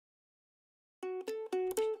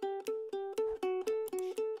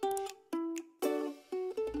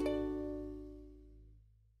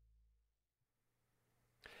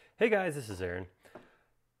Hey guys, this is Aaron.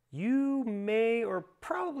 You may or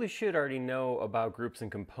probably should already know about groups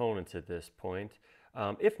and components at this point.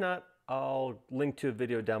 If not, I'll link to a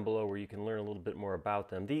video down below where you can learn a little bit more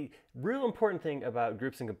about them. The real important thing about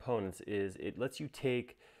groups and components is it lets you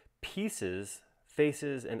take pieces,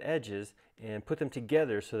 faces, and edges and put them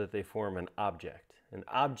together so that they form an object. An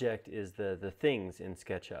object is the things in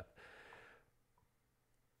SketchUp.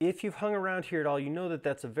 If you've hung around here at all, you know that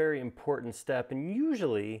that's a very important step, and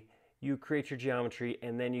usually you create your geometry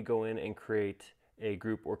and then you go in and create a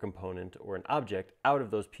group or component or an object out of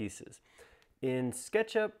those pieces. In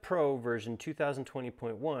SketchUp Pro version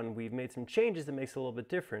 2020.1, we've made some changes that makes it a little bit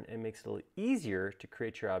different and makes it a little easier to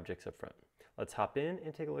create your objects up front. Let's hop in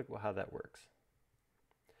and take a look at how that works.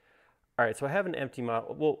 All right, so I have an empty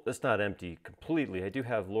model. Well, it's not empty completely. I do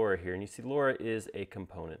have Laura here, and you see Laura is a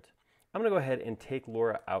component. I'm going to go ahead and take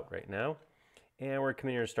Laura out right now, and we're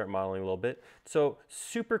coming here to start modeling a little bit. So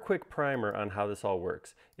super quick primer on how this all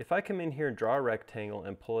works. If I come in here and draw a rectangle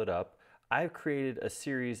and pull it up, I've created a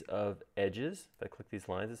series of edges. If I click these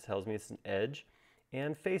lines, it tells me it's an edge,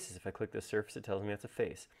 and faces. If I click this surface, it tells me it's a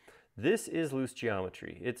face. This is loose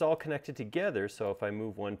geometry. It's all connected together, so if I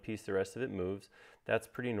move one piece, the rest of it moves. That's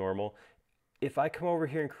pretty normal. If I come over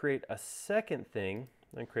here and create a second thing,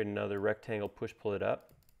 and create another rectangle, pull it up,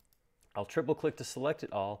 I'll triple click to select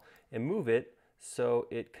it all and move it so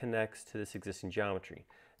it connects to this existing geometry.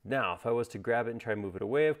 Now, if I was to grab it and try to move it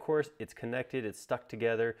away, of course, it's connected, it's stuck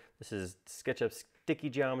together. This is SketchUp sticky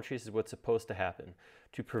geometry. This is what's supposed to happen.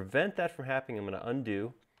 To prevent that from happening, I'm going to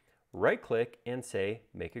undo, right click, and say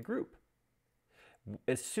make a group.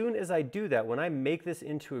 As soon as I do that, when I make this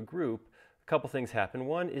into a group, a couple things happen.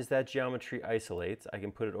 One is that geometry isolates. I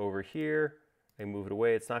can put it over here. I move it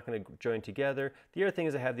away, it's not going to join together. The other thing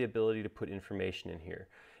is I have the ability to put information in here.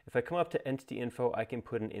 If I come up to entity info, I can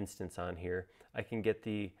put an instance on here. I can get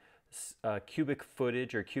the cubic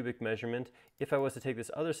footage or cubic measurement. If I was to take this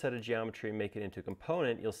other set of geometry and make it into a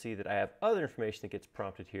component, you'll see that I have other information that gets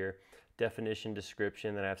prompted here. Definition,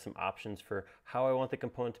 description, and I have some options for how I want the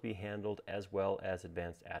component to be handled as well as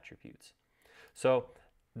advanced attributes. So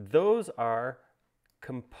those are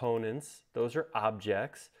components, those are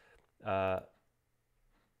objects.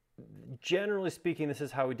 Generally speaking, this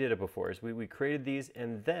is how we did it before, is we created these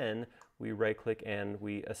and then we right click and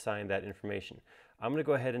we assign that information. I'm going to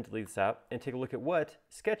go ahead and delete this out and take a look at what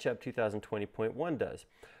SketchUp 2020.1 does.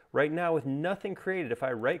 Right now, with nothing created, if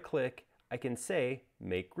I right click, I can say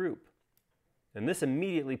make group. And this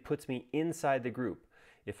immediately puts me inside the group.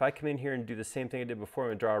 If I come in here and do the same thing I did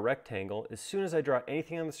before and draw a rectangle, as soon as I draw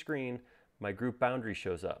anything on the screen, my group boundary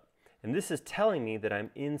shows up. And this is telling me that I'm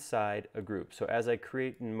inside a group. So as I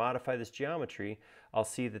create and modify this geometry, I'll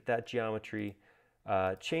see that that geometry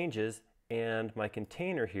changes and my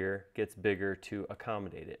container here gets bigger to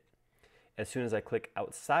accommodate it. As soon as I click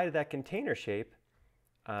outside of that container shape,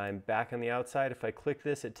 I'm back on the outside. If I click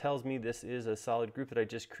this, it tells me this is a solid group that I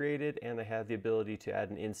just created, and I have the ability to add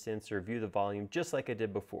an instance or view the volume just like I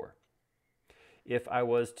did before. If I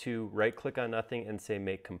was to right click on nothing and say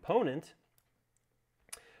make component,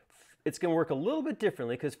 it's going to work a little bit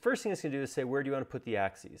differently, because first thing it's going to do is say, where do you want to put the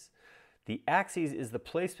axes? The axes is the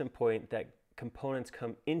placement point that components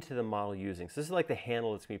come into the model using. So this is like the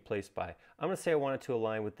handle that's going to be placed by. I'm going to say I want it to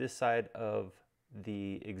align with this side of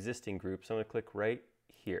the existing group, so I'm going to click right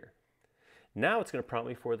here. Now it's going to prompt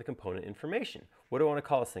me for the component information. What do I want to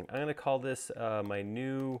call this thing? I'm going to call this my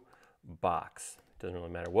new box. Doesn't really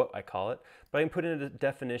matter what I call it, but I can put in a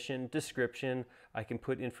definition, description. I can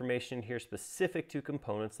put information here specific to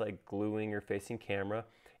components like gluing or facing camera,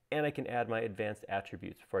 and I can add my advanced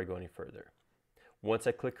attributes before I go any further. Once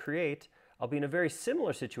I click create, I'll be in a very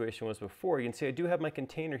similar situation as before. You can see I do have my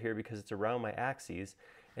container here because it's around my axes.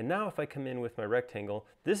 And now if I come in with my rectangle,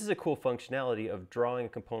 this is a cool functionality of drawing a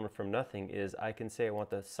component from nothing, is I can say I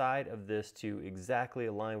want the side of this to exactly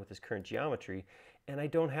align with this current geometry, and I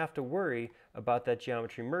don't have to worry about that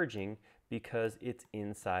geometry merging because it's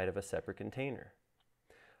inside of a separate container.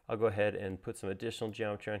 I'll go ahead and put some additional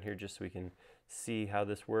geometry on here just so we can see how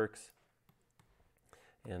this works.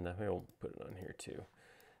 And we'll put it on here too.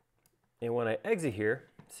 And when I exit here,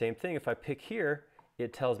 same thing. If I pick here,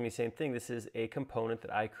 it tells me same thing. This is a component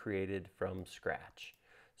that I created from scratch.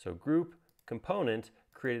 So group component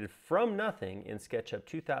created from nothing in SketchUp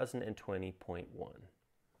 2020.1.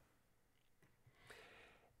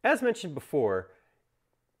 As mentioned before,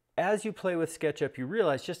 as you play with SketchUp, you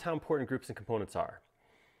realize just how important groups and components are.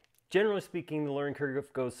 Generally speaking, the learning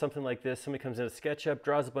curve goes something like this. Somebody comes into SketchUp,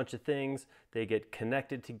 draws a bunch of things, they get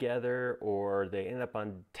connected together, or they end up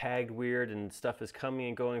on tagged weird and stuff is coming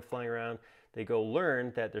and going, flying around. they go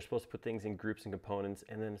learn that they're supposed to put things in groups and components,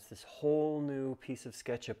 and then it's this whole new piece of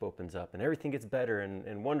SketchUp opens up and everything gets better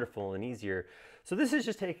and wonderful and easier. So this is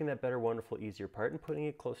just taking that better, wonderful, easier part and putting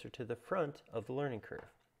it closer to the front of the learning curve.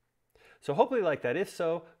 So hopefully you like that. If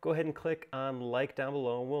so, go ahead and click on like down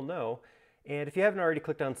below and we'll know. And if you haven't already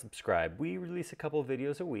clicked on subscribe, we release a couple of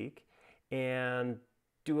videos a week and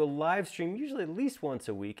do a live stream usually at least once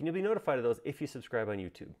a week, and you'll be notified of those if you subscribe on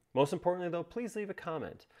YouTube. Most importantly though, please leave a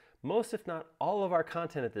comment. Most, if not all, of our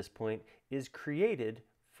content at this point is created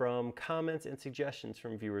from comments and suggestions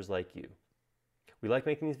from viewers like you. We like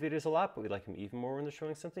making these videos a lot, but we like them even more when they're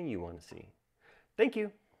showing something you want to see. Thank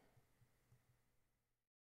you.